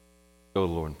Go to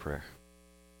the Lord in prayer.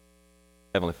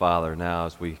 Heavenly Father, now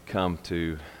as we come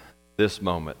to this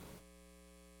moment,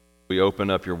 we open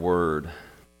up your word,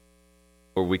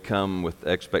 or we come with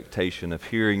expectation of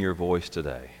hearing your voice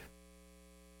today.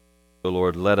 So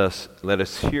Lord, let us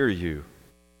hear you.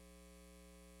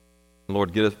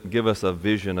 Lord, give us a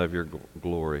vision of your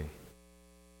glory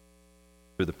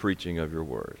through the preaching of your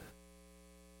word.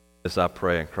 This I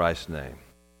pray in Christ's name.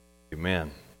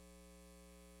 Amen.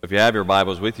 If you have your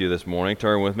Bibles with you this morning,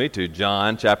 turn with me to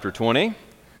John chapter 20.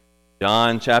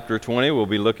 John chapter 20, we'll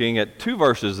be looking at two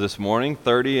verses this morning,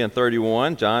 30 and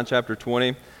 31. John chapter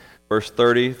 20, verse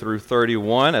 30 through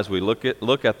 31, as we look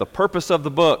at the purpose of the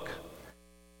book.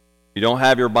 If you don't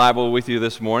have your Bible with you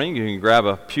this morning, you can grab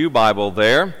a pew Bible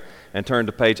there and turn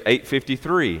to page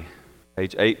 853.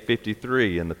 Page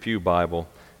 853 in the pew Bible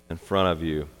in front of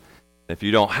you. If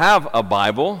you don't have a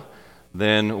Bible,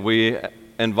 then we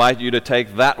invite you to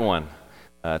take that one.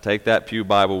 Take that pew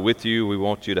Bible with you. We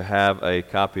want you to have a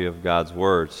copy of God's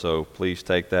Word, so please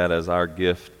take that as our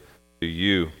gift to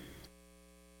you.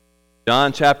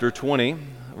 John chapter 20,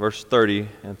 verse 30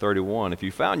 and 31. If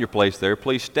you found your place there,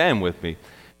 please stand with me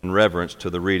in reverence to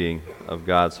the reading of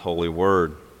God's holy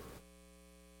Word.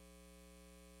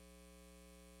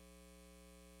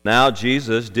 Now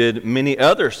Jesus did many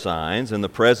other signs in the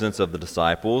presence of the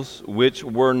disciples, which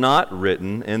were not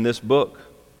written in this book.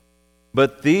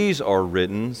 But these are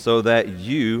written so that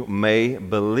you may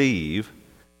believe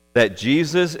that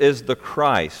Jesus is the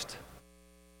Christ,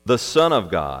 the Son of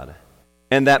God,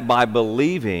 and that by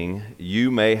believing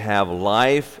you may have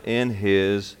life in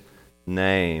His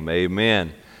name.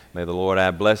 Amen. May the Lord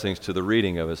add blessings to the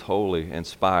reading of His holy,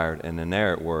 inspired, and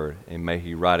inerrant Word, and may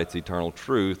He write its eternal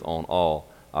truth on all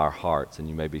our hearts. And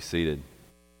you may be seated.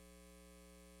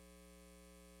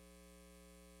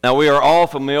 Now, we are all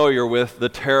familiar with the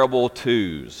terrible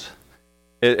twos.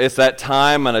 It's that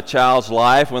time in a child's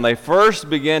life when they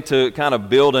first begin to kind of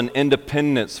build an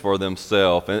independence for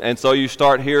themselves. And so you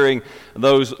start hearing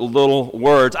those little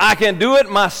words, I can do it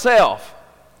myself,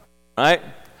 right?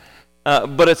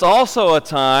 But it's also a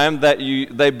time that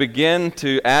they begin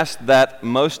to ask that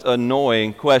most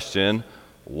annoying question,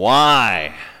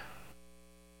 why?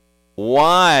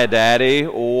 Why, Daddy?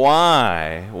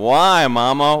 Why? Why,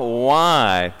 Mama?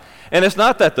 Why? And it's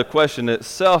not that the question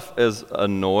itself is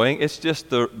annoying. It's just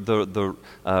the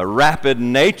rapid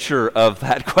nature of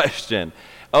that question.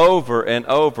 Over and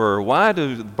over. Why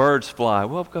do birds fly?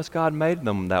 Well, because God made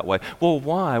them that way. Well,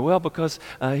 why? Well, because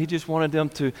He just wanted them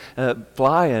to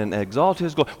fly and exalt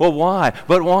His glory. Well, why?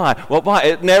 But why? Well, why?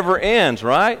 It never ends,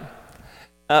 right?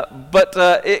 But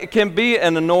it can be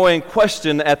an annoying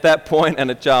question at that point in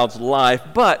a child's life,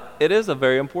 but it is a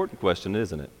very important question,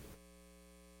 isn't it?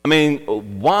 I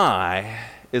mean, why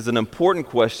is an important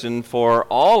question for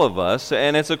all of us,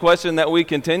 and it's a question that we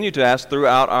continue to ask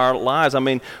throughout our lives. I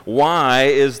mean, why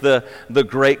is the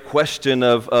great question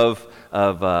of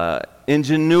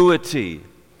ingenuity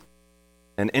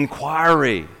and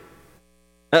inquiry.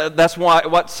 That's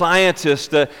what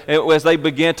scientists, as they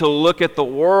begin to look at the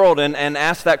world and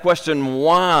ask that question,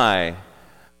 why?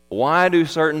 Why do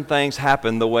certain things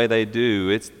happen the way they do?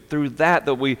 It's through that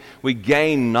we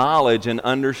gain knowledge and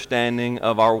understanding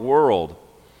of our world.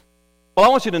 Well, I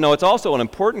want you to know it's also an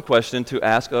important question to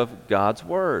ask of God's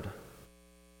Word.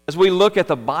 As we look at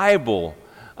the Bible,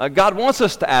 God wants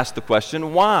us to ask the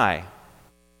question, why?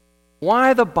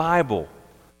 Why the Bible?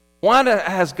 Why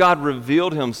has God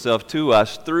revealed Himself to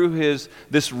us through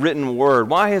this written Word?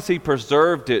 Why has He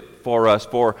preserved it for us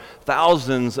for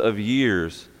thousands of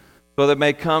years so that it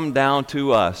may come down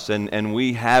to us and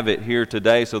we have it here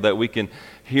today so that we can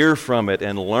hear from it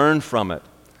and learn from it?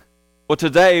 Well,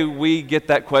 today we get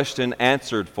that question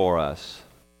answered for us.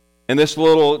 In this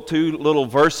two little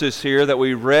verses here that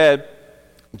we read,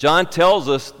 John tells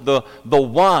us the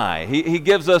why. He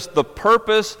gives us the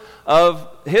purpose of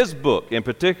his book in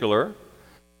particular.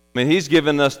 I mean, he's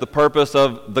given us the purpose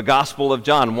of the Gospel of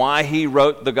John, why he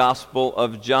wrote the Gospel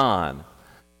of John.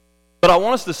 But I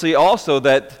want us to see also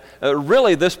that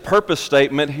really this purpose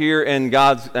statement here in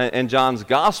John's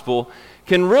Gospel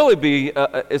can really be,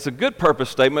 it's a good purpose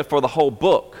statement for the whole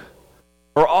book,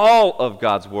 for all of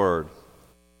God's Word.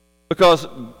 Because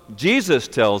Jesus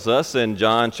tells us in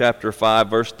John chapter 5,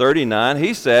 verse 39,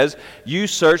 He says, you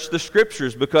search the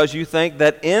Scriptures because you think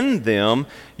that in them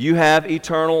you have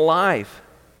eternal life.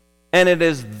 And it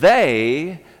is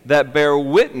they that bear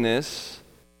witness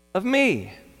of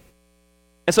me.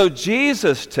 And so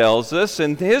Jesus tells us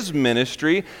in His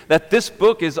ministry that this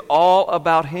book is all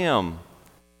about Him.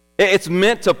 It's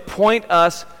meant to point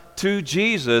us to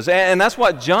Jesus. And that's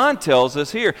what John tells us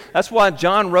here. That's why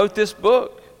John wrote this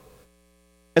book.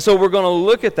 And so we're going to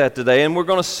look at that today, and we're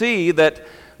going to see that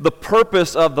the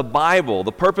purpose of the Bible,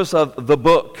 the purpose of the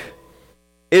book,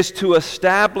 is to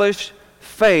establish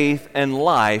faith and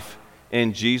life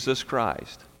in Jesus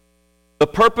Christ. The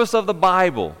purpose of the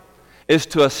Bible is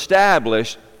to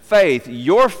establish faith,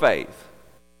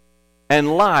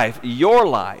 and life, your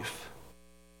life,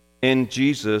 in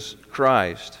Jesus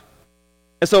Christ.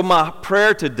 And so my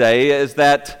prayer today is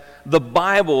that the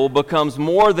Bible becomes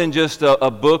more than just a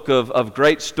book of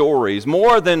great stories,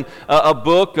 more than a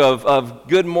book of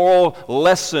good moral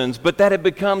lessons, but that it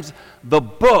becomes the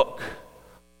book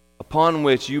upon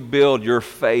which you build your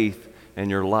faith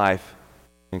and your life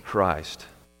in Christ.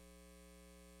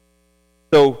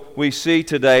 So we see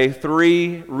today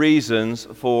 3 reasons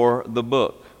for the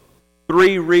book.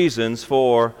 3 reasons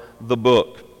for the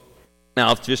book.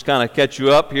 Now, to just kind of catch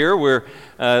you up here,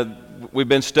 we've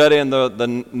been studying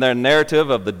the narrative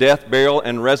of the death, burial,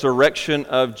 and resurrection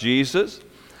of Jesus.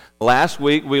 Last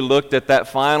week, we looked at that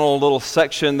final little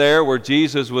section there where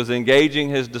Jesus was engaging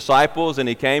his disciples, and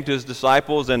he came to his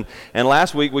disciples. And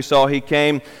last week, we saw he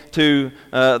came to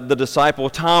the disciple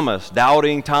Thomas,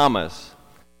 doubting Thomas.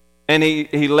 And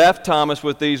he left Thomas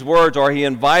with these words, or he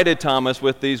invited Thomas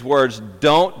with these words,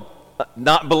 don't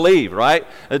not believe, right?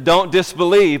 Don't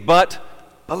disbelieve, but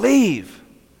believe.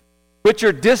 Put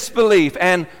your disbelief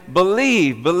and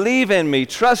believe. Believe in me.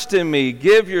 Trust in me.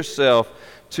 Give yourself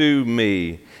to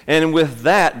me. And with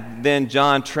that, then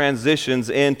John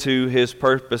transitions into his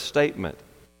purpose statement.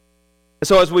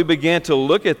 So as we begin to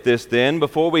look at this then,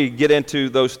 before we get into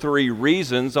those 3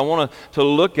 reasons, I want to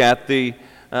look at the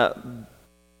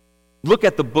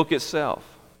book itself.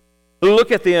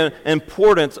 Look at the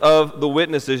importance of the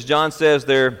witnesses. John says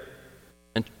there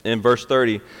in verse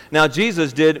 30, now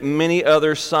Jesus did many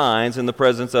other signs in the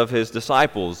presence of his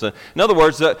disciples. In other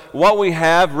words, what we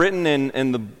have written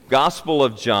in the Gospel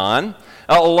of John,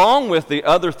 along with the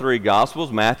other 3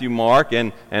 Gospels, Matthew, Mark,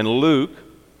 and Luke,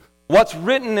 what's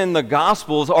written in the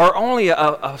Gospels are only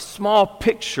a small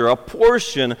picture, a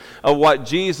portion of what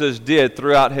Jesus did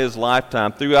throughout his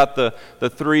lifetime, throughout the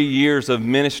 3 years of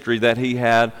ministry that he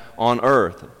had on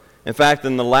earth. In fact,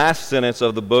 in the last sentence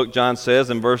of the book, John says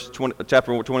in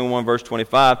chapter 21, verse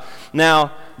 25,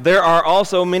 now there are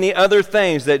also many other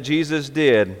things that Jesus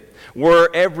did. Were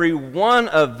every one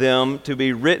of them to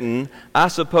be written, I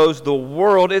suppose the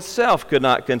world itself could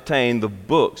not contain the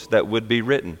books that would be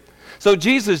written. So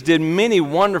Jesus did many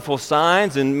wonderful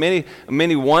signs and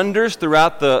many wonders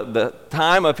throughout the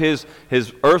time of his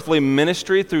earthly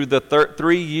ministry, through the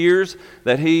 3 years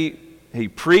that he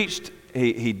preached.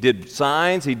 He did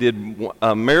signs, he did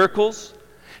miracles.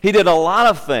 He did a lot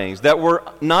of things that were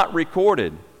not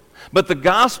recorded. But the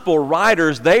gospel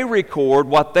writers, they record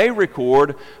what they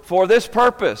record for this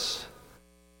purpose,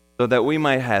 so that we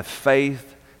may have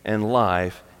faith and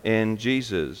life in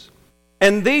Jesus.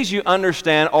 And these, you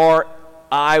understand, are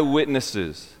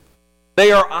eyewitnesses.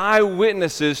 They are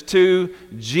eyewitnesses to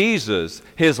Jesus,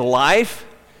 his life,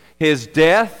 his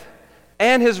death,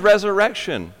 and his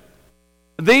resurrection.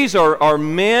 These are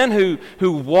men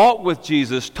who walk with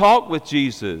Jesus, talk with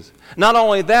Jesus. Not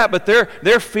only that, but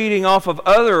they're feeding off of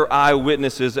other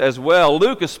eyewitnesses as well.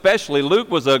 Luke especially.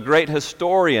 Luke was a great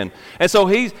historian. And so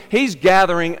he's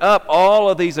gathering up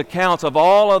all of these accounts of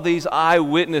all of these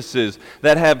eyewitnesses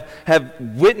that have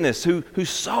witnessed, who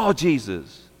saw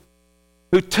Jesus,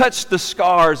 who touched the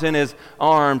scars in his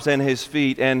arms and his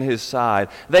feet and his side.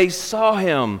 They saw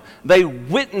him. They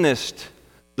witnessed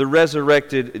the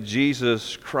resurrected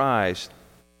Jesus Christ.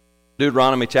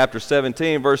 Deuteronomy chapter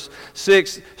 17, verse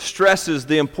 6 stresses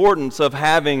the importance of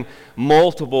having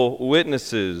multiple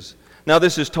witnesses. Now,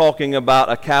 this is talking about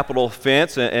a capital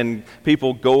offense and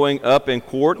people going up in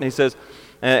court. And he says,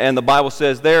 and the Bible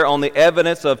says there, on the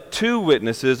evidence of 2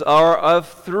 witnesses or of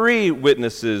 3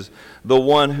 witnesses, the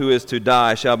one who is to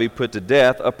die shall be put to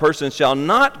death. A person shall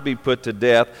not be put to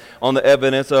death on the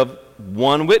evidence of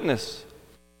 1 witness.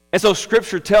 And so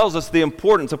Scripture tells us the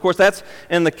importance. Of course, that's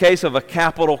in the case of a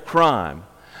capital crime.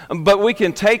 But we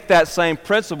can take that same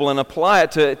principle and apply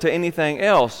it to anything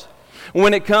else.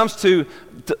 When it comes to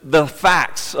the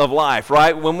facts of life,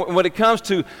 right? When it comes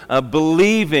to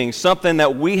believing something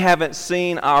that we haven't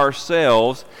seen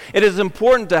ourselves, it is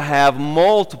important to have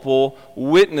multiple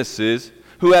witnesses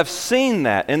who have seen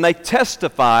that, and they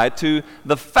testify to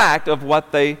the fact of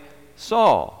what they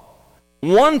saw.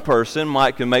 One person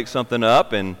can make something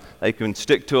up, and they can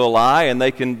stick to a lie, and they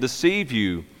can deceive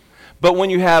you. But when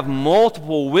you have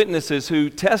multiple witnesses who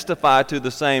testify to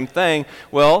the same thing,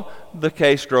 well, the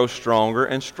case grows stronger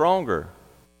and stronger.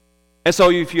 And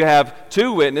so if you have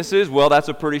 2 witnesses, well, that's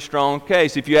a pretty strong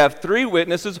case. If you have 3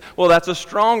 witnesses, well, that's a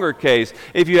stronger case.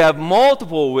 If you have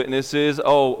multiple witnesses,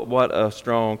 oh, what a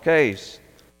strong case.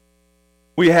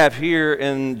 We have here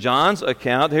in John's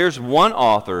account, here's one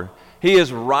author. He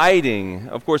is writing.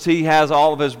 Of course, he has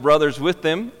all of his brothers with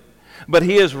him, but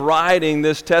he is writing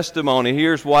this testimony.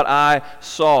 Here's what I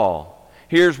saw.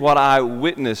 Here's what I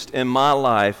witnessed in my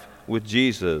life with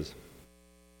Jesus.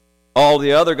 All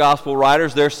the other gospel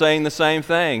writers, they're saying the same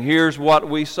thing. Here's what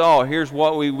we saw. Here's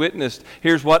what we witnessed.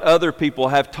 Here's what other people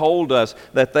have told us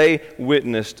that they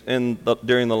witnessed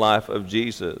during the life of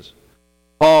Jesus.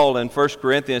 Paul in 1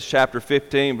 Corinthians chapter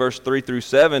 15, verse 3 through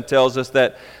 7 tells us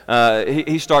that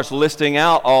he starts listing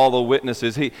out all the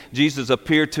witnesses. Jesus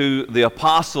appeared to the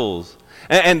apostles,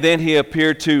 and then he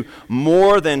appeared to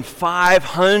more than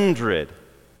 500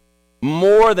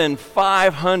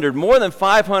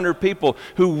 people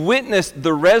who witnessed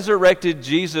the resurrected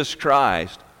Jesus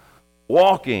Christ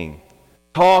walking,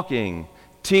 talking,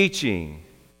 teaching,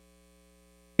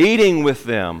 eating with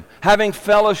them, having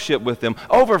fellowship with them.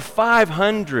 Over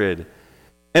 500.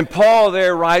 And Paul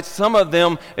there writes, some of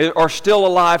them are still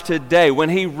alive today. When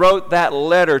he wrote that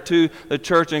letter to the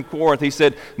church in Corinth, he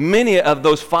said, many of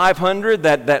those 500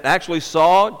 that actually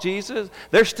saw Jesus,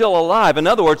 they're still alive. In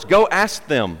other words, go ask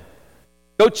them.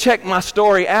 Go check my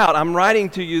story out. I'm writing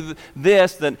to you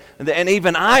this, and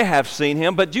even I have seen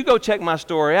him, but you go check my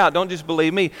story out. Don't just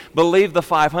believe me. Believe the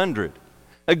 500.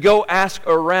 Go ask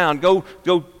around. Go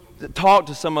talk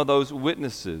to some of those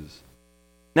witnesses.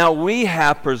 Now, we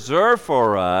have preserved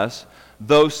for us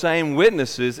those same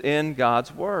witnesses in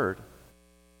God's Word.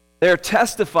 They're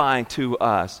testifying to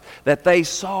us that they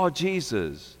saw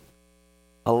Jesus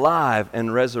alive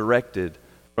and resurrected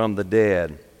from the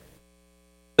dead.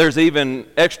 There's even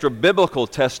extra biblical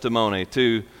testimony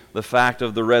to the fact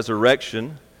of the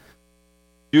resurrection.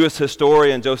 Jewish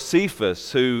historian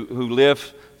Josephus, who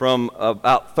lived from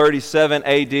about 37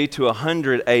 A.D. to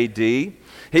 100 A.D.,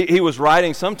 he was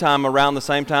writing sometime around the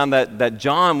same time that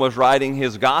John was writing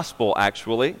his gospel,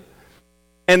 actually.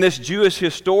 And this Jewish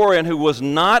historian who was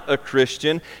not a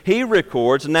Christian, he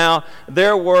records, now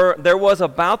there was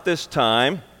about this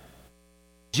time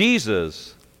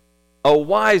Jesus, a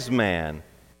wise man,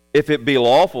 if it be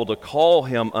lawful to call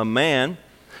him a man,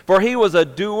 for he was a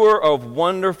doer of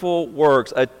wonderful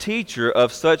works, a teacher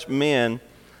of such men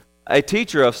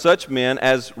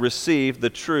as received the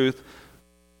truth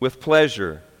with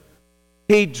pleasure.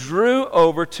 He drew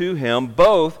over to him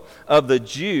both of the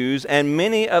Jews and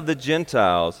many of the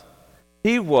Gentiles.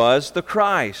 He was the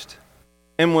Christ.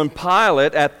 And when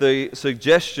Pilate, at the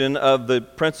suggestion of the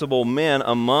principal men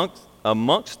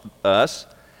amongst us,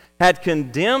 had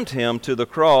condemned him to the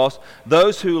cross,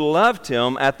 those who loved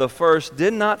him at the first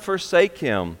did not forsake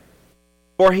him,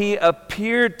 for he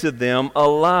appeared to them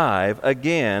alive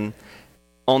again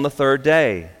on the 3rd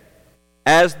day,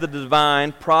 as the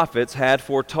divine prophets had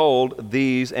foretold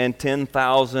these and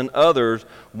 10,000 others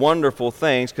wonderful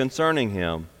things concerning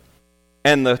him.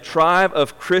 And the tribe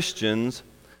of Christians,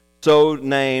 so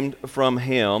named from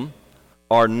him,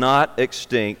 are not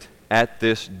extinct at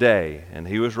this day. And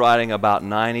he was writing about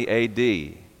 90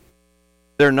 A.D.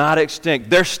 They're not extinct.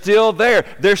 They're still there.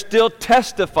 They're still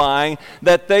testifying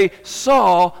that they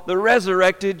saw the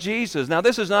resurrected Jesus. Now,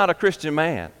 this is not a Christian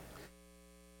man,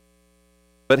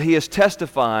 but he is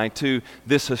testifying to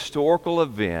this historical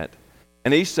event,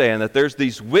 and he's saying that there's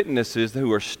these witnesses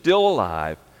who are still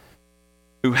alive,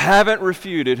 who haven't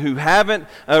refuted, who haven't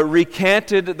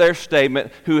recanted their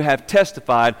statement, who have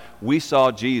testified, we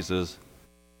saw Jesus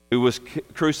who was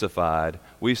crucified.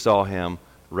 We saw him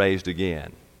raised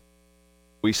again.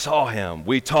 We saw him.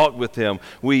 We talked with him.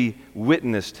 We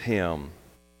witnessed him.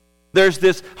 There's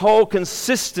this whole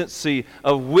consistency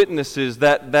of witnesses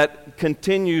that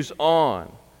continues on.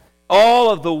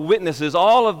 All of the witnesses,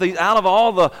 out of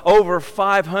all the over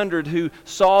 500 who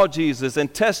saw Jesus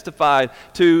and testified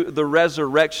to the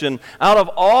resurrection, out of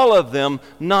all of them,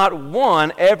 not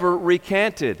one ever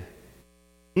recanted.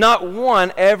 Not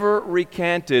one ever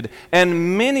recanted,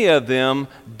 and many of them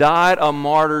died a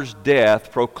martyr's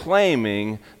death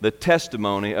proclaiming the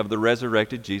testimony of the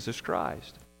resurrected Jesus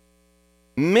Christ.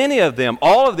 Many of them,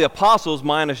 all of the apostles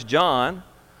minus John,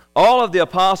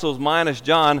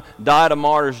 died a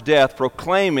martyr's death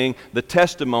proclaiming the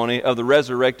testimony of the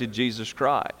resurrected Jesus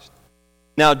Christ.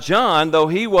 Now John, though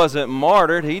he wasn't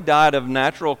martyred, he died of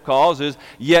natural causes,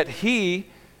 yet he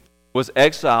was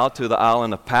exiled to the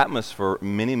island of Patmos for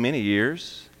many, many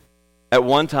years. At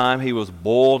one time, he was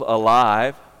boiled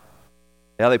alive.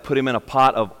 They put him in a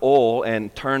pot of oil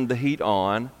and turned the heat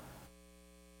on.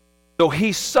 Though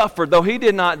he suffered, though he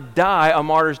did not die a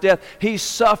martyr's death, he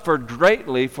suffered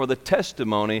greatly for the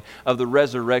testimony of the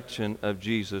resurrection of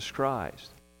Jesus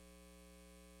Christ.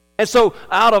 And so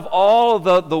out of all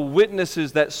of the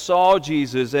witnesses that saw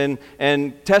Jesus and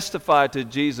testified to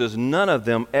Jesus, none of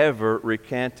them ever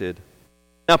recanted.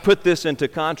 Now put this into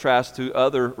contrast to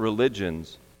other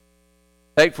religions.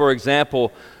 Take, for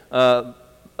example,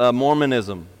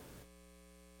 Mormonism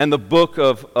and the Book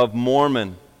of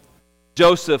Mormon.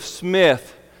 Joseph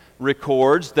Smith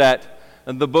records that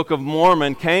the Book of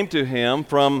Mormon came to him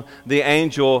from the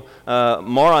angel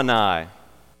Moroni.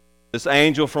 This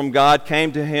angel from God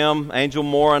came to him, angel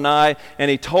Moroni, and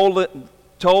he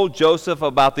told Joseph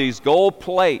about these gold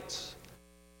plates.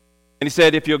 And he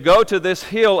said, if you go to this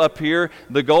hill up here,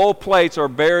 the gold plates are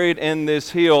buried in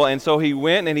this hill. And so he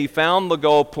went and he found the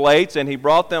gold plates and he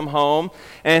brought them home.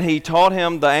 And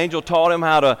the angel taught him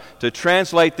how to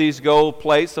translate these gold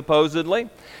plates, supposedly.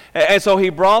 And so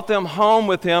he brought them home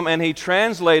with him and he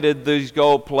translated these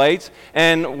gold plates.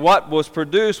 And what was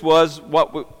produced was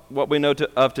what we know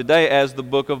of today as the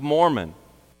Book of Mormon.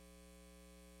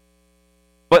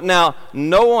 But now,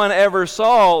 no one ever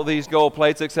saw these gold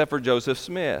plates except for Joseph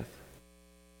Smith.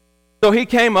 So he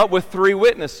came up with 3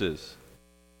 witnesses.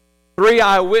 3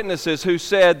 eyewitnesses who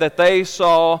said that they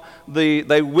saw the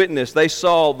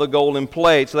golden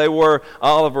plates. They were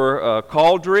Oliver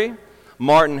Cowdery,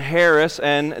 Martin Harris,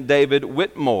 and David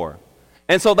Whitmore.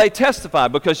 And so they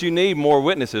testified, because you need more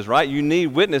witnesses, right? You need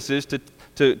witnesses to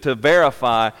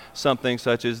verify something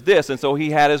such as this. And so he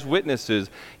had his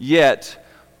witnesses, yet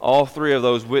all 3 of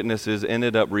those witnesses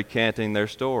ended up recanting their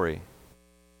story.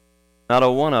 Not a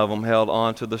one of them held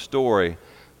on to the story.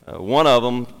 One of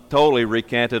them totally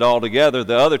recanted altogether.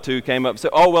 The other 2 came up and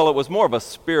said, it was more of a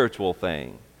spiritual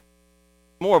thing.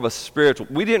 More of a spiritual.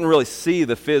 We didn't really see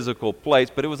the physical plates,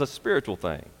 but it was a spiritual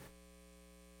thing.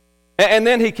 And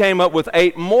then he came up with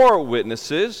 8 more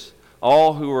witnesses,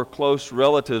 all who were close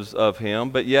relatives of him,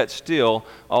 but yet still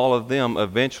all of them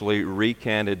eventually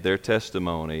recanted their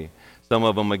testimony. Some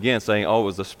of them again saying, it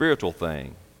was a spiritual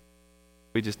thing.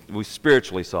 We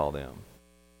spiritually saw them.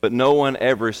 But no one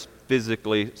ever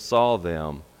physically saw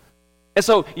them. And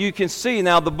so you can see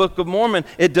now the Book of Mormon,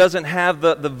 it doesn't have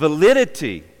the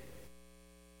validity.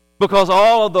 Because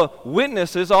all of the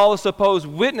witnesses, all the supposed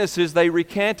witnesses, they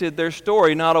recanted their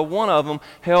story. Not a one of them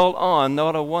held on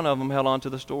to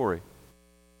the story.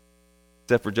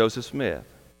 Except for Joseph Smith.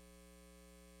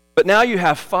 But now you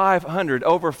have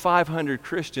over 500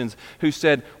 Christians who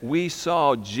said, we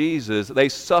saw Jesus. They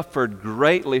suffered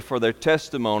greatly for their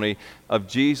testimony of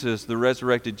Jesus, the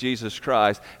resurrected Jesus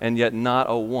Christ, and yet not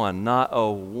a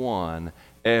one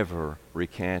ever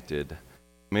recanted.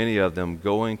 Many of them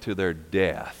going to their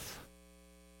death,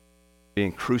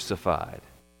 being crucified,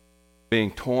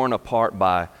 being torn apart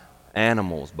by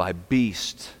animals, by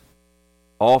beasts,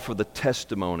 all for the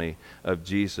testimony of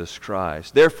Jesus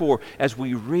Christ. Therefore, as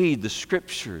we read the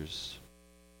Scriptures,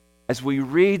 as we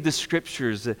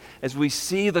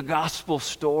see the gospel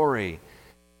story,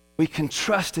 we can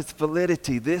trust its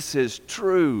validity. This is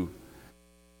true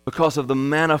because of the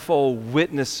manifold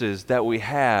witnesses that we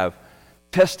have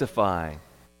testifying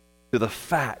to the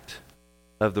fact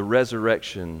of the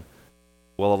resurrection,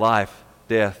 the life,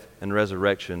 death, and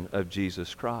resurrection of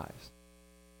Jesus Christ.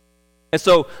 And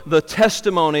so the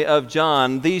testimony of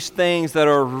John, these things that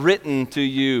are written to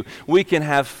you, we can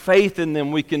have faith in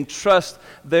them. We can trust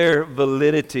their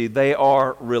validity. They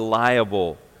are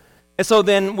reliable. And so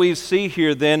then we see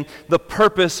here then the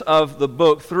purpose of the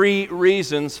book. 3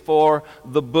 reasons for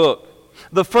the book.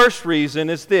 The first reason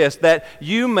is this, that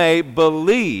you may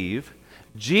believe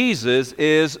Jesus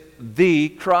is the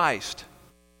Christ.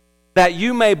 That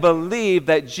you may believe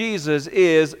that Jesus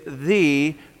is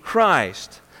the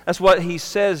Christ. That's what he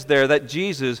says there, that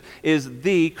Jesus is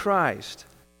the Christ.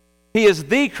 He is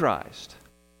the Christ.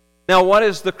 Now, what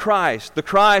is the Christ? The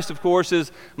Christ, of course,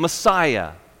 is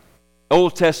Messiah.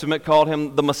 Old Testament called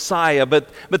him the Messiah,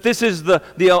 but this is the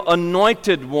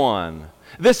anointed one.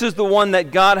 This is the one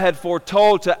that God had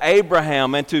foretold to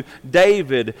Abraham and to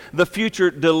David, the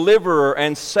future deliverer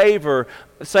and savior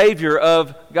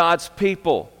of God's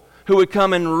people, who would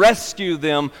come and rescue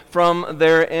them from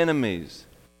their enemies.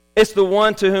 It's the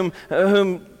one to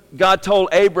whom God told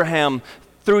Abraham,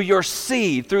 through your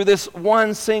seed, through this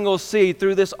one single seed,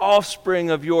 through this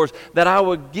offspring of yours, that I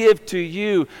will give to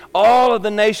you, all of the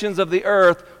nations of the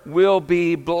earth will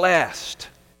be blessed.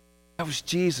 That was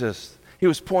Jesus. He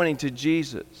was pointing to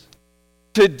Jesus.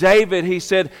 To David, he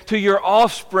said, to your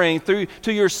offspring,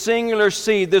 to your singular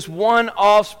seed, this one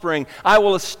offspring, I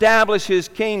will establish his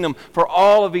kingdom for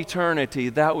all of eternity.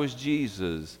 That was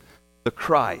Jesus, the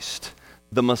Christ,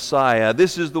 the Messiah.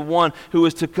 This is the one who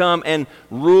is to come and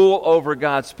rule over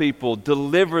God's people,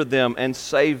 deliver them, and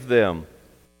save them.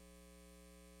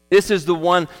 This is the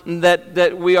one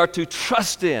that we are to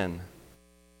trust in.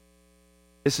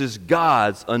 This is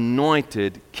God's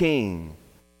anointed King.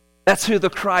 That's who the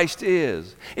Christ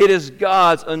is. It is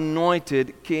God's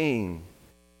anointed King.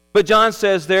 But John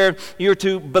says there, you're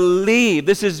to believe.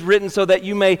 This is written so that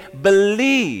you may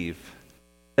believe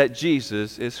that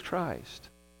Jesus is Christ.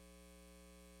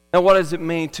 Now, what does it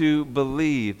mean to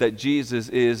believe that Jesus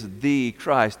is the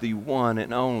Christ, the one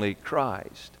and only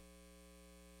Christ?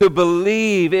 To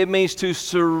believe, it means to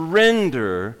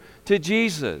surrender to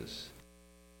Jesus.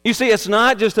 You see, it's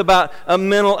not just about a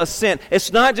mental assent.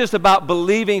 It's not just about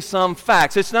believing some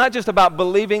facts. It's not just about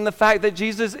believing the fact that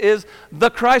Jesus is the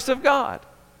Christ of God.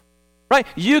 Right?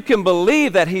 You can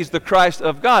believe that He's the Christ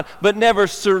of God, but never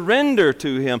surrender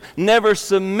to Him, never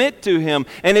submit to Him.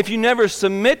 And if you never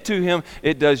submit to Him,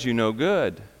 it does you no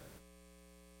good.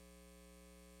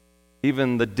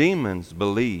 Even the demons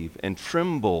believe and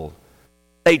tremble.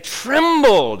 They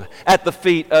trembled at the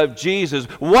feet of Jesus.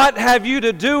 What have you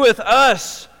to do with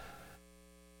us,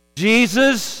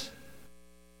 Jesus,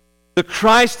 the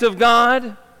Christ of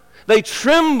God? They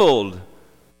trembled.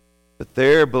 But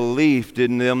their belief did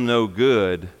them no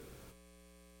good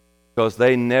because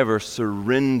they never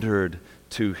surrendered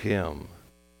to Him.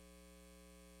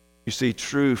 You see,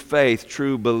 true faith,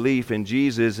 true belief in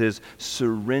Jesus is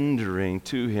surrendering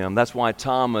to Him. That's why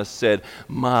Thomas said,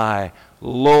 "My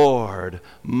Lord,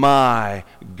 my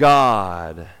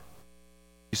God."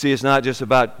 You see, it's not just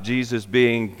about Jesus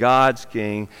being God's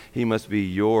King. He must be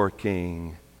your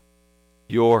King,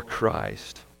 your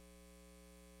Christ.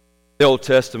 The Old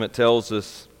Testament tells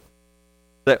us,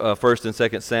 1 and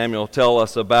 2 Samuel tell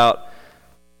us about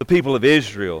the people of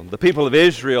Israel. The people of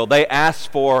Israel, they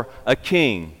asked for a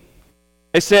king.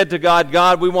 They said to God,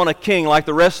 "God, we want a king like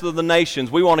the rest of the nations.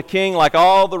 We want a king like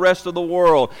all the rest of the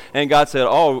world." And God said,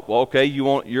 "Oh, okay, you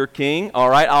want your king?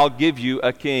 All right, I'll give you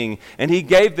a king." And He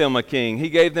gave them a king. He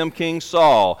gave them King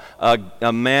Saul,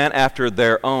 a man after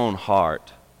their own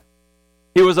heart.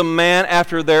 He was a man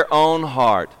after their own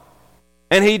heart.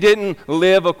 And he didn't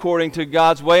live according to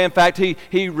God's way. In fact,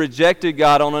 he rejected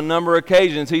God on a number of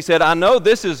occasions. He said, "I know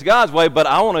this is God's way, but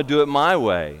I want to do it my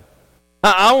way.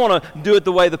 I want to do it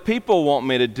the way the people want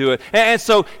me to do it." And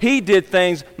so he did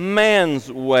things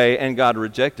man's way, and God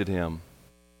rejected him.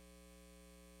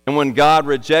 And when God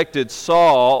rejected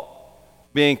Saul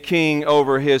being king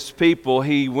over His people,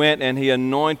 He went and He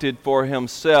anointed for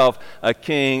Himself a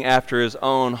king after His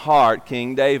own heart,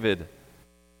 King David.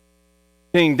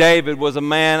 King David was a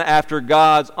man after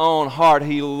God's own heart.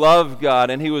 He loved God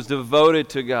and he was devoted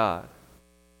to God.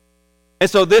 And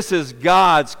so this is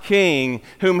God's king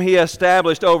whom He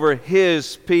established over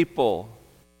His people.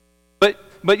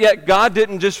 But yet God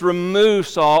didn't just remove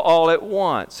Saul all at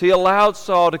once. He allowed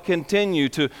Saul to continue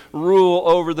to rule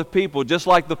over the people, just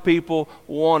like the people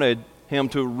wanted him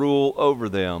to rule over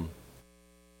them.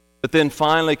 But then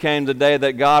finally came the day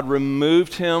that God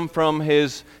removed him from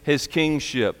his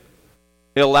kingship.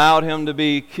 He allowed him to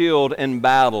be killed in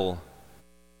battle.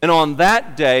 And on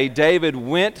that day, David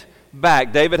went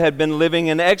back. David had been living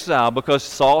in exile because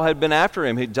Saul had been after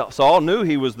him. Saul knew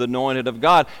he was the anointed of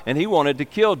God, and he wanted to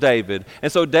kill David. And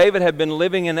so David had been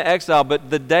living in exile, but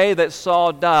the day that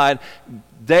Saul died,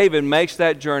 David makes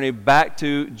that journey back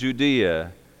to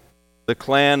Judea, the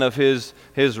clan of his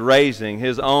raising,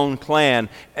 his own clan.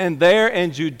 And there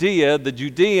in Judea, the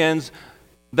Judeans,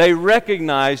 they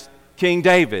recognized King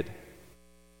David.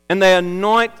 And they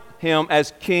anoint him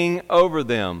as king over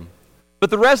them. But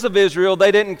the rest of Israel,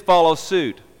 they didn't follow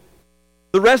suit.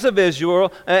 The rest of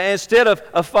Israel, instead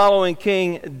of following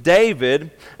King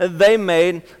David, they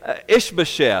made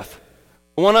Ishbosheth,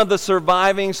 one of the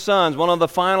surviving sons, one of the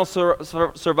final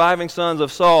surviving sons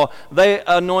of Saul. They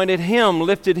anointed him,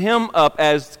 lifted him up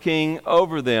as king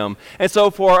over them. And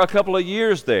so for a couple of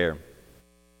years there,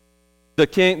 the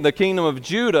kingdom of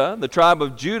Judah, the tribe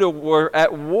of Judah, were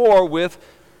at war with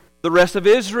the rest of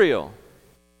Israel.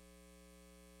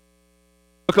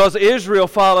 Because Israel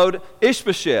followed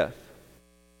Ishbosheth,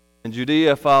 and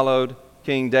Judea followed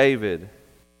King David.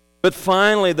 But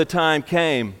finally the time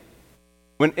came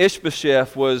when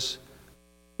Ishbosheth was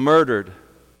murdered.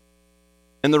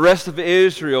 And the rest of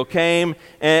Israel came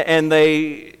and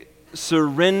they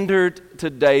surrendered to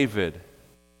David.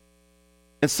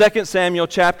 In 2 Samuel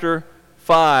chapter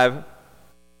 5,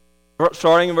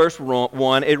 starting in verse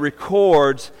 1, it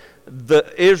records the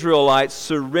Israelites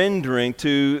surrendering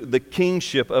to the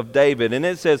kingship of David. And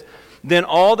it says, "Then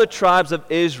all the tribes of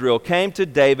Israel came to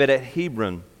David at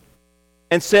Hebron,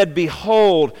 and said,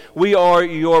 Behold, we are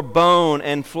your bone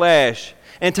and flesh.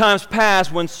 In times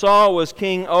past, when Saul was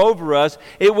king over us,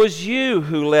 it was you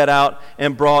who led out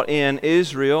and brought in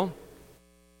Israel.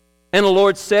 And the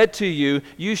Lord said to you,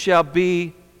 You shall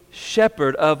be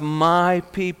shepherd of my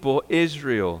people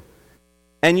Israel,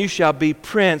 and you shall be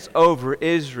prince over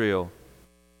Israel.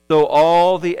 So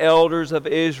all the elders of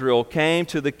Israel came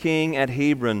to the king at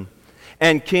Hebron,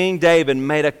 and King David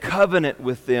made a covenant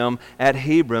with them at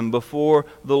Hebron before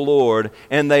the Lord,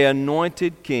 and they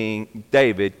anointed King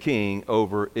David king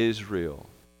over Israel.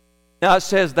 Now it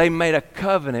says they made a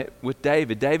covenant with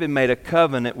David. David made a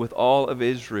covenant with all of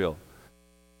Israel.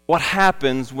 What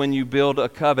happens when you build a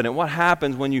covenant? What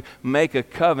happens when you make a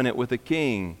covenant with a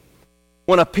king?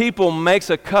 When a people makes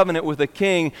a covenant with a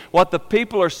king, what the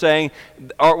people are saying,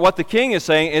 or what the king is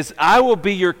saying is, I will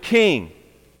be your king.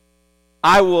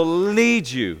 I will lead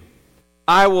you.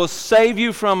 I will save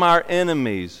you from our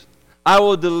enemies. I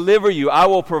will deliver you. I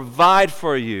will provide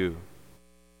for you.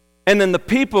 And then the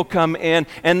people come in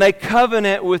and they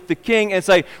covenant with the king and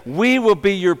say, we will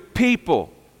be your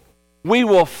people. We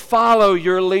will follow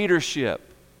your leadership.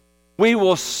 We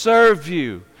will serve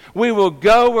you. We will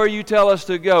go where you tell us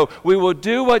to go. We will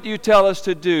do what you tell us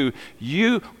to do.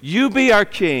 You be our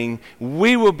king.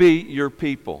 We will be your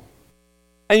people.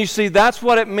 And you see, that's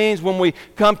what it means when we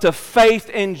come to faith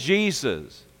in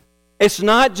Jesus. It's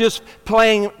not just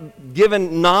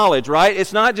giving knowledge, right?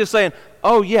 It's not just saying,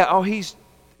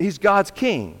 he's God's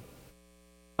king.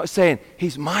 It's saying,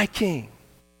 he's my king.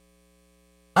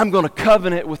 I'm going to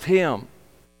covenant with him.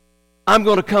 I'm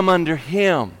going to come under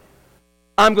him.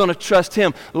 I'm going to trust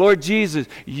him. Lord Jesus,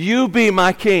 you be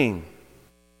my king.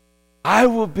 I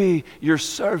will be your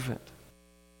servant.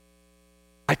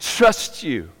 I trust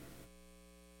you.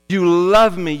 You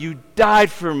love me. You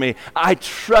died for me. I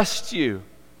trust you.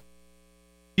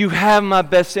 You have my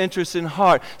best interest in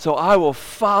heart, so I will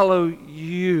follow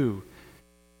you.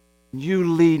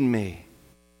 You lead me.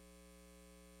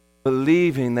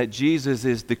 Believing that Jesus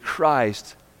is the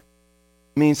Christ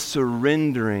means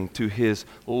surrendering to his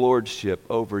lordship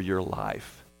over your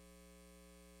life.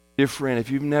 Dear friend,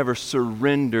 if you've never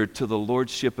surrendered to the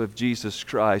lordship of Jesus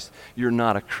Christ, you're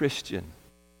not a Christian.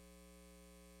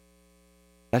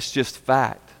 That's just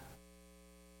fact.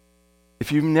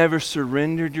 If you've never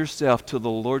surrendered yourself to the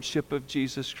lordship of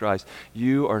Jesus Christ,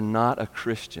 you are not a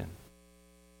Christian.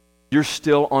 You're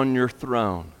still on your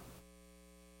throne.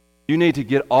 You need to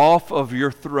get off of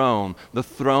your throne, the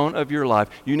throne of your life.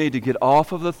 You need to get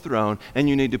off of the throne, and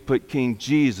you need to put King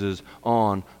Jesus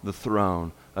on the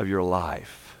throne of your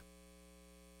life.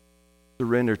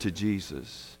 Surrender to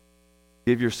Jesus.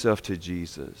 Give yourself to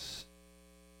Jesus.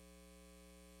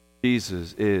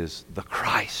 Jesus is the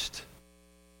Christ.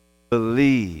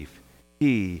 Believe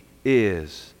he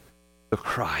is the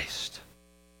Christ.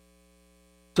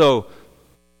 So,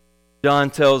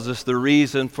 John tells us the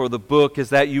reason for the book is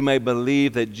that you may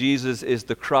believe that Jesus is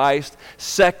the Christ.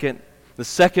 The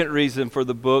second reason for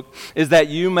the book is that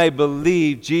you may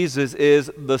believe Jesus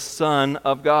is the Son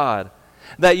of God.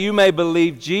 That you may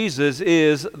believe Jesus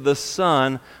is the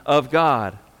Son of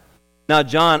God. Now,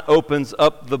 John opens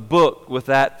up the book with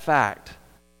that fact.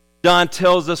 John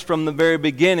tells us from the very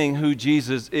beginning who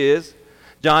Jesus is.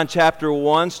 John chapter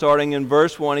 1, starting in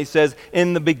verse 1, he says,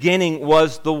 In the beginning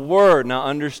was the Word. Now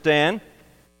understand,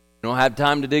 we don't have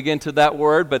time to dig into that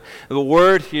word, but the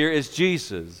Word here is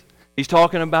Jesus. He's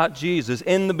talking about Jesus.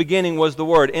 In the beginning was the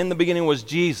Word. In the beginning was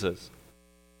Jesus.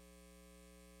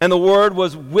 And the Word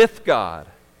was with God.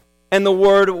 And the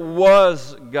Word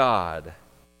was God.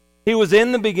 He was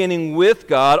in the beginning with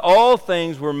God. All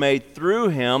things were made through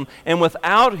him, and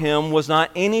without him was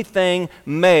not anything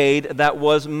made that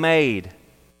was made.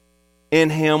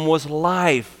 In him was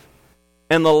life,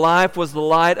 and the life was the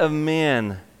light of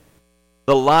men.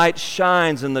 The light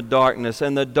shines in the darkness,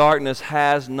 and the darkness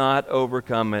has not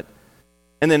overcome it.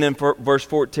 And then in verse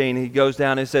 14, he goes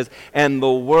down and says, And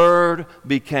the Word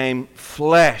became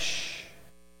flesh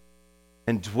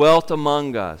and dwelt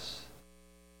among us.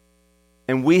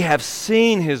 And we have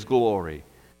seen his glory,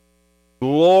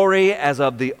 glory as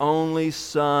of the only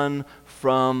Son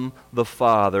from the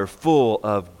Father, full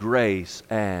of grace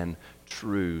and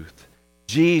truth.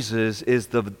 Jesus is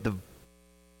the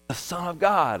Son of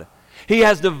God. He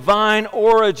has divine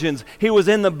origins. He was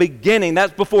in the beginning.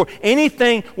 That's before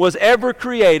anything was ever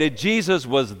created. Jesus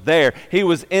was there. He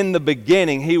was in the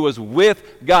beginning. He was with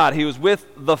God. He was with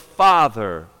the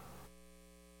Father.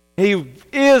 He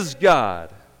is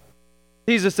God.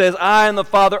 Jesus says, I and the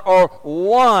Father are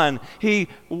one. He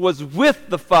was with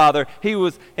the Father. He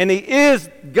is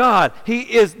God. He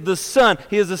is the Son.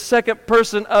 He is the second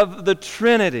person of the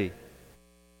Trinity.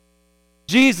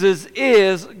 Jesus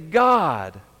is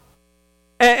God.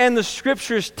 And the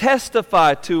Scriptures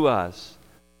testify to us.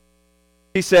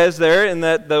 He says there in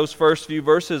those first few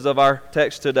verses of our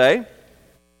text today,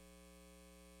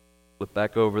 flip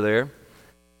back over there.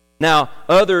 Now,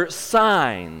 other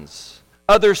signs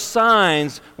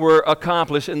were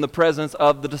accomplished in the presence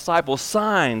of the disciples.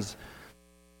 Signs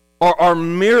are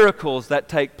miracles that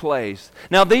take place.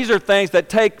 Now, these are things that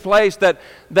take place that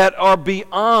are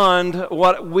beyond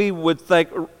what we would think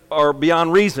are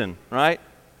beyond reason, right?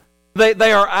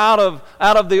 They are out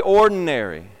of the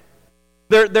ordinary.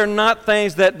 They're not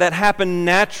things that happen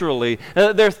naturally.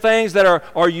 They're things that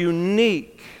are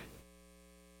unique.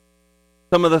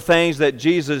 Some of the things that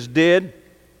Jesus did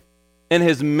in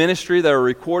His ministry that are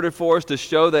recorded for us to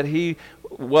show that He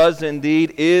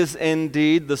is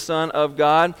indeed the Son of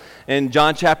God. And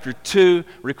John chapter 2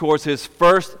 records His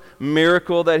first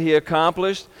miracle that He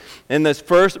accomplished. In this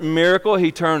first miracle,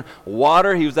 He turned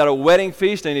water. He was at a wedding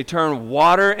feast and He turned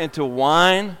water into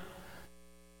wine.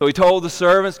 So He told the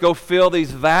servants, go fill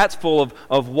these vats full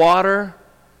of water.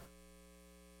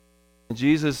 And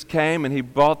Jesus came and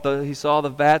He saw the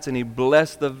vats and He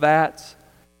blessed the vats.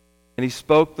 And He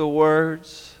spoke the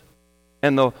words.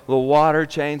 And the water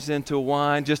changed into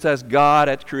wine. Just as God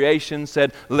at creation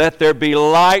said, let there be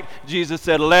light. Jesus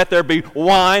said, let there be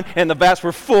wine. And the vats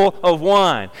were full of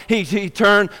wine. He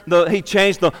changed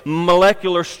the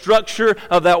molecular structure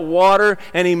of that water.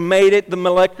 And He made it the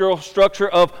molecular structure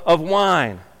of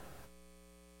wine.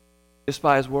 Just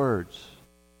by His words.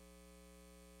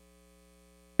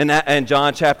 In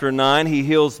John chapter 9, He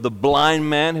heals the blind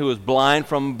man who was blind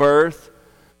from birth.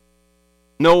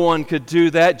 No one could do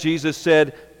that. Jesus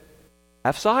said,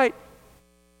 have sight.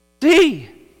 See.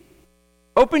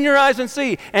 Open your eyes and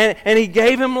see. And He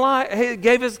gave him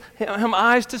him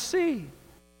eyes to see.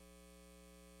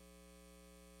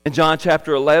 In John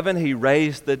chapter 11, He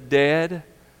raised the dead.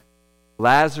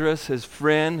 Lazarus, his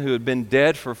friend, who had been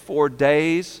dead for 4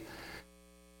 days,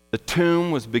 the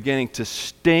tomb was beginning to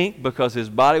stink because his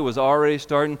body was already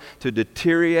starting to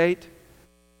deteriorate.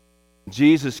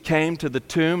 Jesus came to the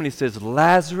tomb and He says,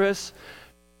 Lazarus,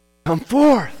 come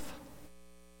forth.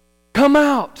 Come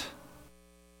out.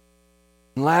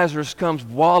 And Lazarus comes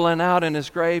walling out in his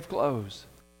grave clothes,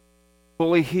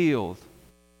 fully healed.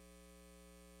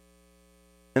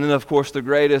 And then, of course, the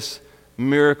greatest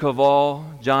miracle of all,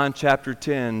 John chapter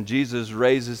 10, Jesus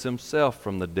raises Himself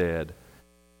from the dead,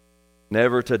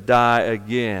 never to die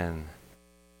again.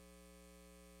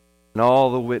 And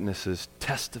all the witnesses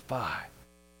testify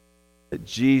that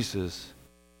Jesus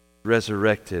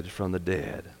resurrected from the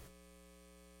dead.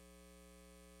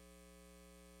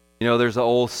 You know, there's an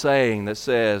old saying that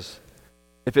says,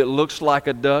 if it looks like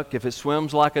a duck, if it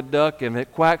swims like a duck, and if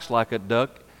it quacks like a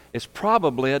duck, it's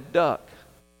probably a duck.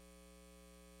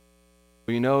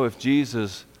 Well, you know, if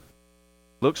Jesus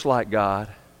looks like God,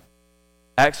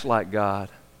 acts like God,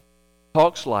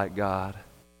 talks like God,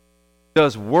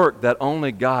 does work that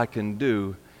only God can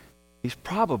do, He's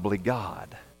probably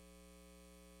God.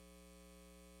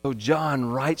 So John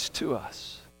writes to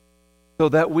us so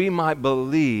that we might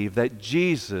believe that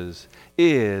Jesus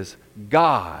is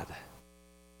God,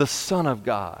 the Son of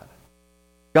God.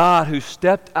 God who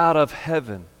stepped out of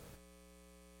heaven,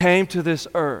 came to this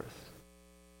earth,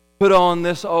 put on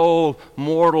this old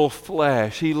mortal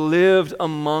flesh. He lived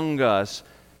among us.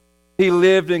 He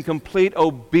lived in complete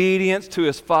obedience to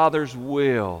His Father's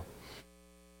will.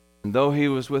 And though He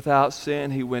was without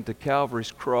sin, He went to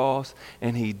Calvary's cross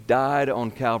and He died on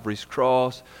Calvary's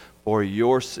cross for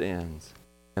your sins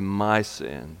and my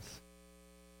sins.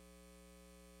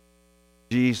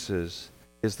 Jesus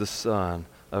is the Son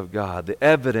of God. The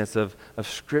evidence of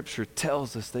Scripture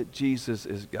tells us that Jesus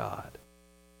is God.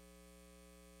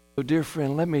 So, dear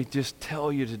friend, let me just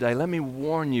tell you today, let me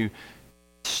warn you,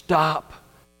 stop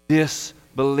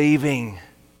disbelieving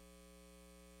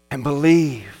and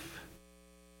believe.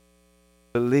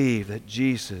 Believe that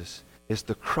Jesus is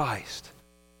the Christ,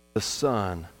 the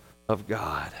Son of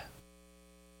God.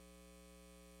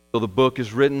 So the book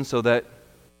is written so that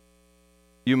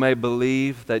you may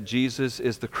believe that Jesus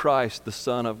is the Christ, the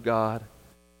Son of God.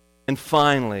 And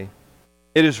finally,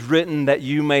 it is written that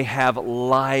you may have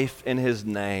life in His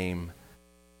name.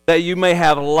 That you may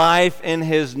have life in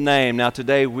His name. Now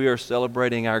today we are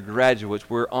celebrating our graduates.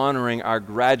 We're honoring our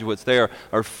graduates. They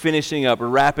are finishing up,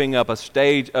 wrapping up a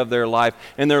stage of their life.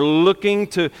 And they're looking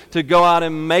to go out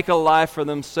and make a life for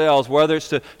themselves. Whether it's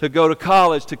to go to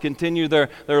college, to continue their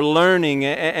learning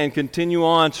and continue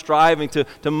on striving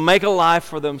to make a life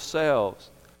for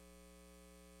themselves.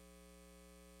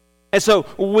 And so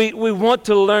we want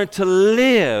to learn to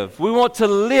live. We want to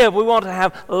live. We want to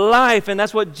have life. And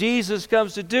that's what Jesus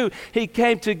comes to do. He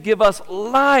came to give us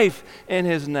life in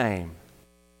His name.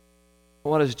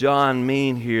 What does John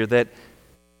mean here? That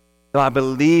by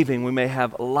believing we may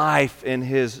have life in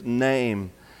His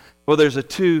name. Well, there's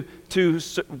two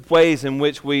ways in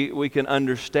which we can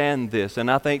understand this.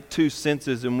 And I think two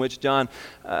senses in which John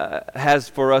has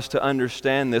for us to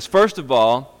understand this. First of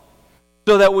all,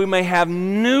 so that we may have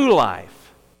new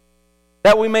life.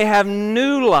 That we may have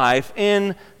new life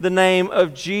in the name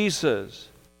of Jesus.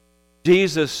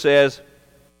 Jesus says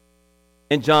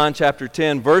in John chapter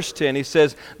 10, verse 10, He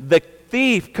says, "The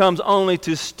thief comes only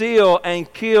to steal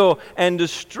and kill and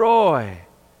destroy.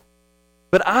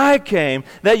 But I came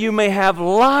that you may have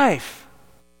life."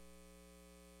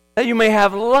 That you may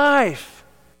have life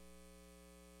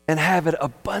and have it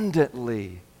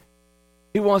abundantly.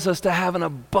 He wants us to have an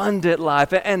abundant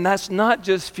life. And that's not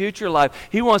just future life.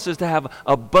 He wants us to have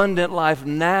abundant life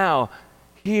now,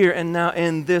 here and now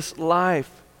in this life.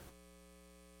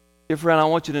 Dear friend, I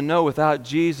want you to know without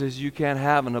Jesus, you can't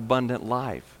have an abundant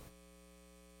life.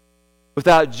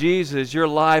 Without Jesus, your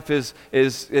life is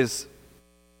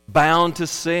bound to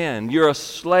sin. You're a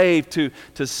slave to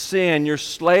sin. You're a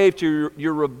slave to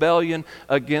your rebellion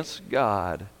against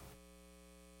God.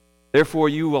 Therefore,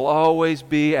 you will always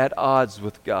be at odds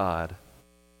with God.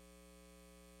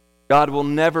 God will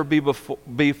never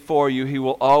be for you. He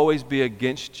will always be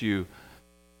against you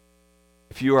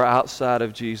if you are outside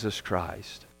of Jesus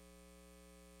Christ.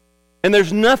 And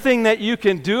there's nothing that you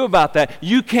can do about that.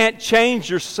 You can't change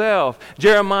yourself.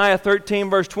 Jeremiah 13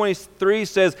 verse 23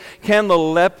 says, can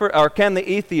the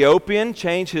Ethiopian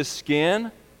change his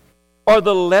skin? Or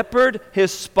the leopard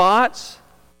his spots?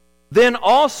 Then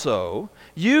also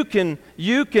you can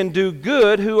do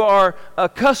good who are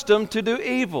accustomed to do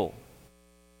evil.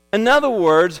 In other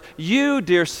words, you,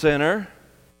 dear sinner,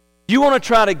 you want to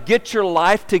try to get your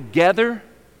life together?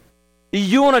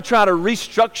 You want to try to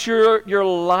restructure your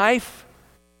life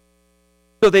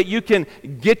so that you can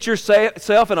get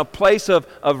yourself in a place of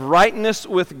rightness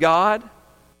with God?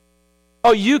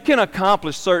 Oh, you can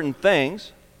accomplish certain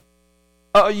things.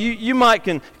 You might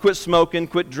can quit smoking,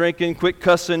 quit drinking, quit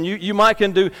cussing. You might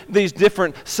can do these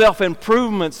different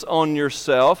self-improvements on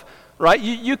yourself, right?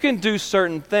 You can do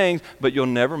certain things, but you'll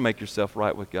never make yourself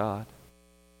right with God.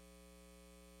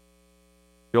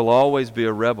 You'll always be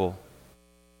a rebel.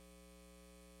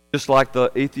 Just like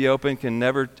the Ethiopian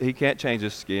he can't change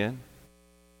his skin.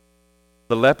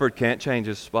 The leopard can't change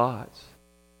his spots.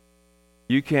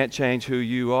 You can't change who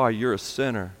you are. You're a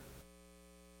sinner.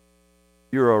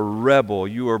 You're a rebel.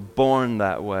 You were born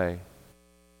that way.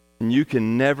 And you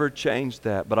can never change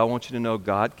that. But I want you to know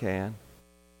God can.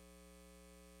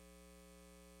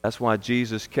 That's why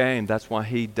Jesus came. That's why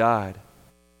He died.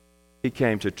 He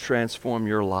came to transform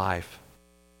your life,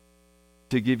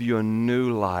 to give you a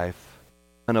new life,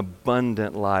 an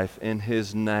abundant life in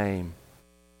His name.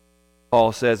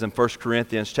 Paul says in 1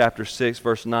 Corinthians chapter 6,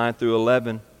 verse 9 through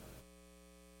 11,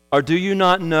 or do you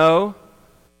not know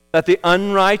that the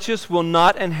unrighteous will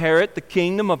not inherit the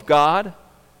kingdom of God?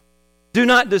 Do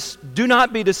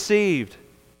not be deceived.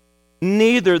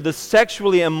 Neither the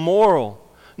sexually immoral,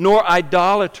 nor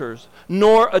idolaters,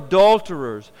 nor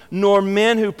adulterers, nor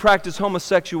men who practice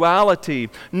homosexuality,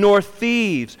 nor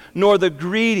thieves, nor the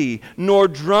greedy, nor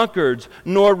drunkards,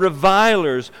 nor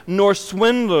revilers, nor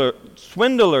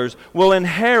swindlers will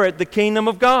inherit the kingdom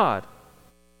of God.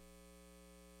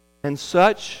 And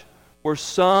such were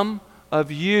some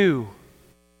of you.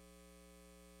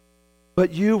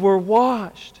 But you were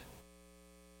washed.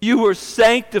 You were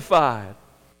sanctified.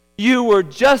 You were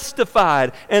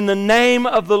justified in the name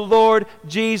of the Lord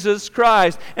Jesus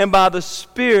Christ and by the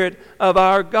Spirit of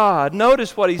our God.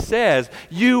 Notice what he says.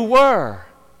 You were.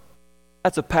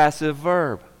 That's a passive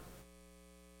verb.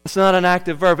 It's not an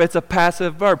active verb. It's a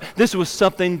passive verb. This was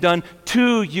something done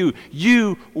to you.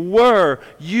 You were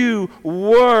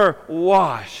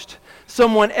washed.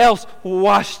 Someone else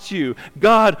washed you.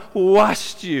 God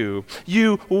washed you.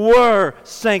 You were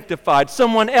sanctified.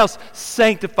 Someone else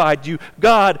sanctified you.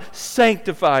 God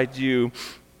sanctified you.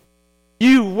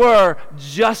 You were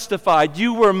justified.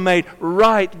 You were made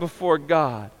right before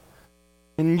God.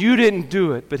 And you didn't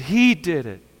do it, but He did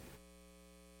it.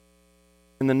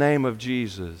 In the name of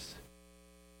Jesus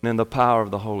and in the power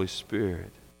of the Holy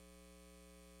Spirit.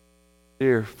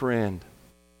 Dear friend,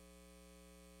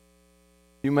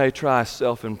 you may try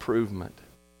self-improvement.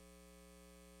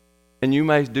 And you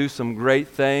may do some great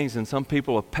things, and some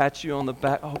people will pat you on the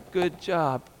back. Oh, good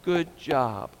job, good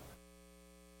job.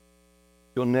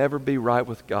 You'll never be right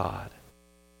with God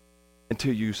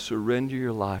until you surrender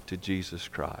your life to Jesus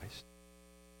Christ.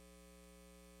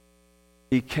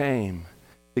 He came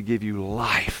to give you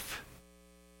life,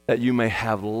 that you may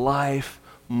have life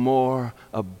more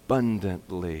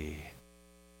abundantly.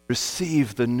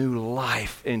 Receive the new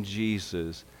life in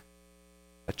Jesus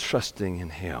by trusting in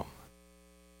Him.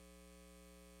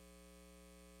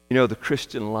 You know, the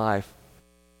Christian life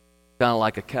is kind of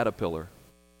like a caterpillar.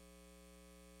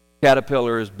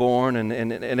 Caterpillar is born and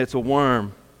it's a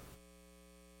worm,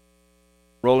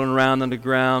 rolling around on the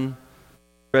ground,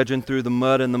 trudging through the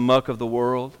mud and the muck of the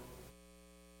world.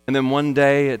 And then one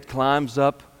day it climbs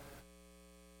up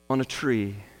on a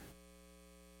tree.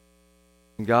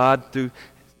 And God, through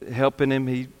helping him,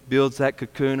 He builds that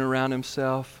cocoon around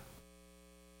himself.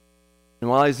 And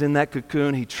while he's in that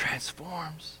cocoon, he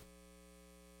transforms.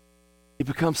 He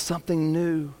becomes something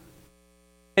new.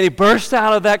 And he bursts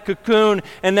out of that cocoon,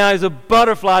 and now he's a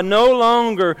butterfly, no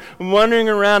longer wandering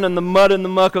around in the mud and the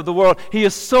muck of the world. He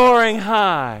is soaring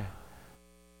high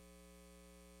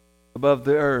above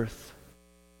the earth,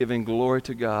 giving glory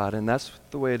to God. And that's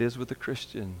the way it is with a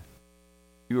Christian.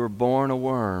 You were born a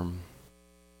worm,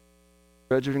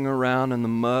 trudging around in the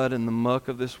mud and the muck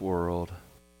of this world.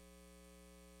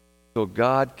 So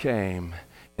God came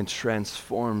and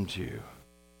transformed you.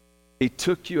 He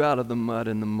took you out of the mud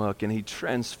and the muck, and He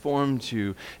transformed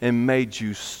you and made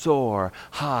you soar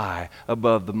high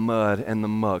above the mud and the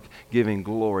muck, giving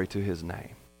glory to His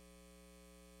name.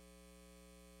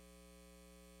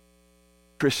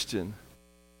 Christian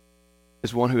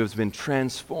is one who has been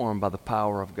transformed by the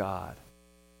power of God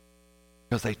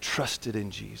because they trusted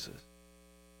in Jesus.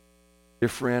 Dear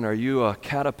friend, are you a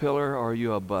caterpillar or are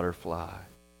you a butterfly?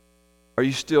 Are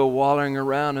you still wallowing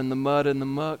around in the mud and the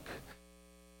muck?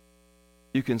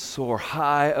 You can soar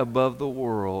high above the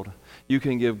world. You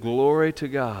can give glory to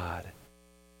God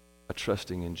by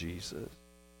trusting in Jesus.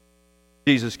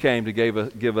 Jesus came to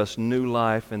give us new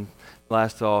life, and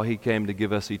last of all, He came to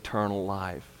give us eternal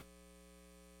life.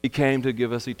 He came to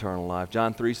give us eternal life.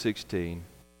 John 3:16.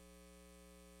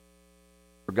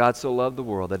 For God so loved the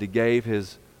world that He gave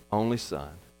His only Son,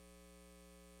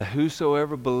 that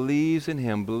whosoever believes in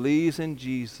Him, believes in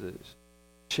Jesus,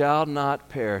 shall not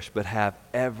perish but have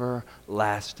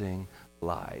everlasting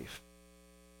life.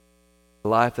 A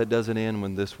life that doesn't end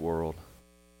with this world,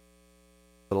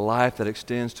 but a life that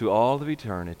extends to all of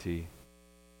eternity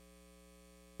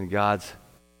in God's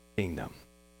kingdom.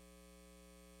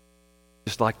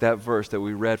 Just like that verse that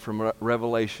we read from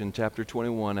Revelation chapter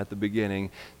 21 at the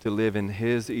beginning, to live in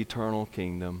His eternal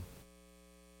kingdom,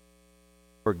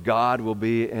 where God will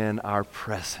be in our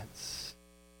presence,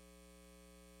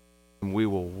 and we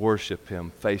will worship Him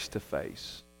face to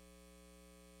face.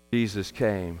 Jesus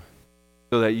came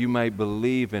so that you may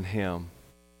believe in Him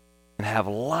and have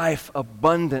life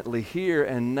abundantly here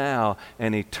and now,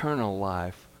 and eternal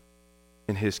life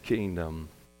in His kingdom.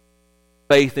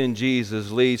 Faith in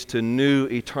Jesus leads to new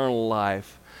eternal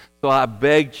life. So I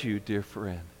beg you, dear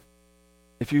friend,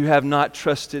 if you have not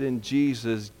trusted in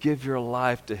Jesus, give your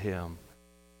life to Him.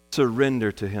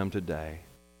 Surrender to Him today.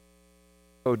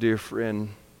 Oh, dear friend,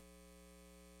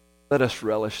 let us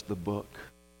relish the book.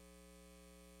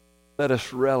 Let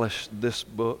us relish this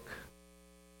book.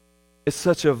 It's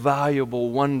such a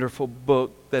valuable, wonderful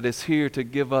book that is here to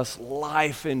give us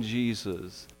life in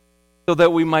Jesus, so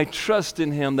that we might trust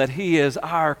in Him, that He is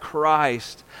our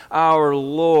Christ, our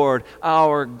Lord,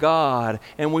 our God,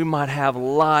 and we might have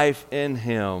life in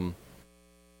Him.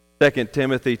 2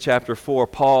 Timothy chapter 4,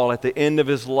 Paul, at the end of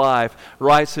his life,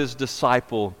 writes his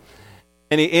disciple,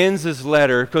 and he ends his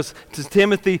letter, because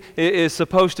Timothy is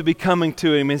supposed to be coming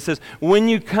to him. He says, when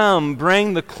you come,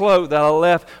 bring the cloak that I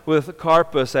left with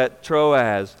Carpus at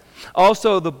Troas.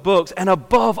 Also the books, and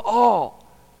above all,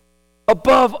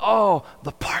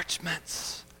 the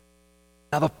parchments.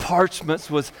 Now the parchments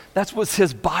that was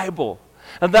his Bible.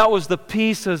 And that was the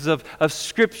pieces of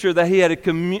Scripture that he had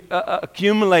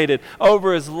accumulated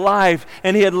over his life.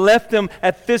 And he had left them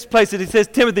at this place. And he says,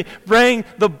 Timothy, bring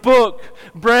the book.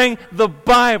 Bring the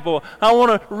Bible. I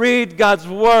want to read God's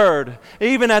Word.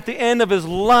 Even at the end of his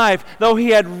life, though he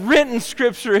had written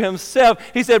Scripture himself,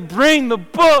 he said, bring the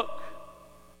book.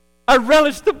 I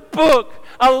relish the book.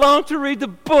 I long to read the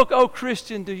book. Oh,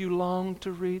 Christian, do you long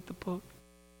to read the book?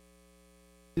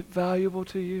 Is it valuable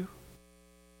to you?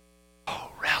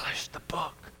 Oh, relish the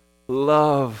book.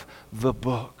 Love the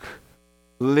book.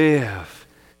 Live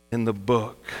in the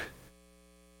book.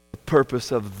 The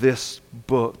purpose of this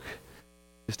book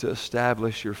is to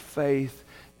establish your faith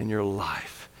and your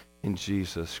life in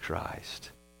Jesus Christ.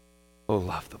 Oh,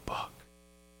 love the book.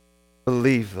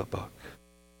 Believe the book.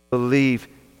 Believe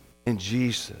in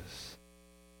Jesus.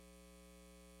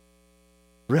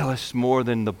 relish more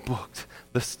than the book,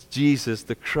 this Jesus,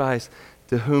 the Christ,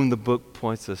 to whom the book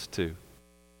points us to.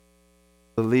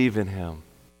 Believe in him.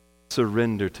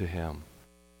 Surrender to him.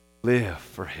 Live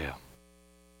for him.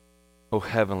 Oh,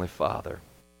 Heavenly Father,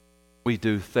 we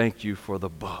do thank you for the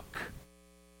book.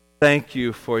 Thank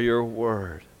you for your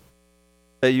word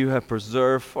that you have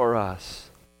preserved for us,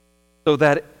 so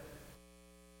that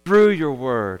through your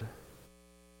word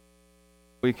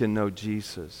we can know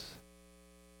Jesus.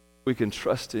 We can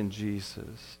trust in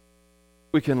Jesus.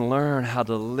 We can learn how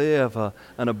to live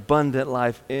an abundant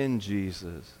life in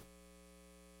Jesus.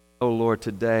 Oh Lord,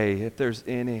 today, if there's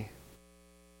any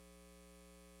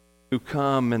who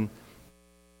come and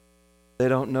they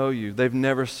don't know you, they've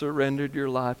never surrendered your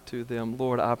life to them,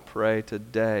 Lord, I pray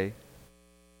today,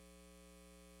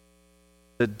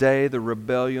 the day the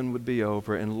rebellion would be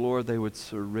over, and Lord, they would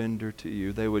surrender to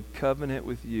you. They would covenant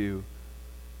with you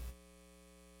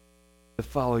to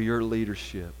follow your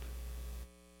leadership,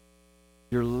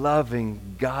 your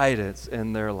loving guidance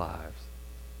in their lives.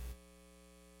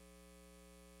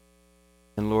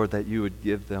 And Lord, that you would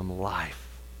give them life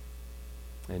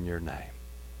in your name.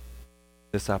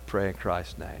 This I pray in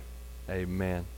Christ's name. Amen.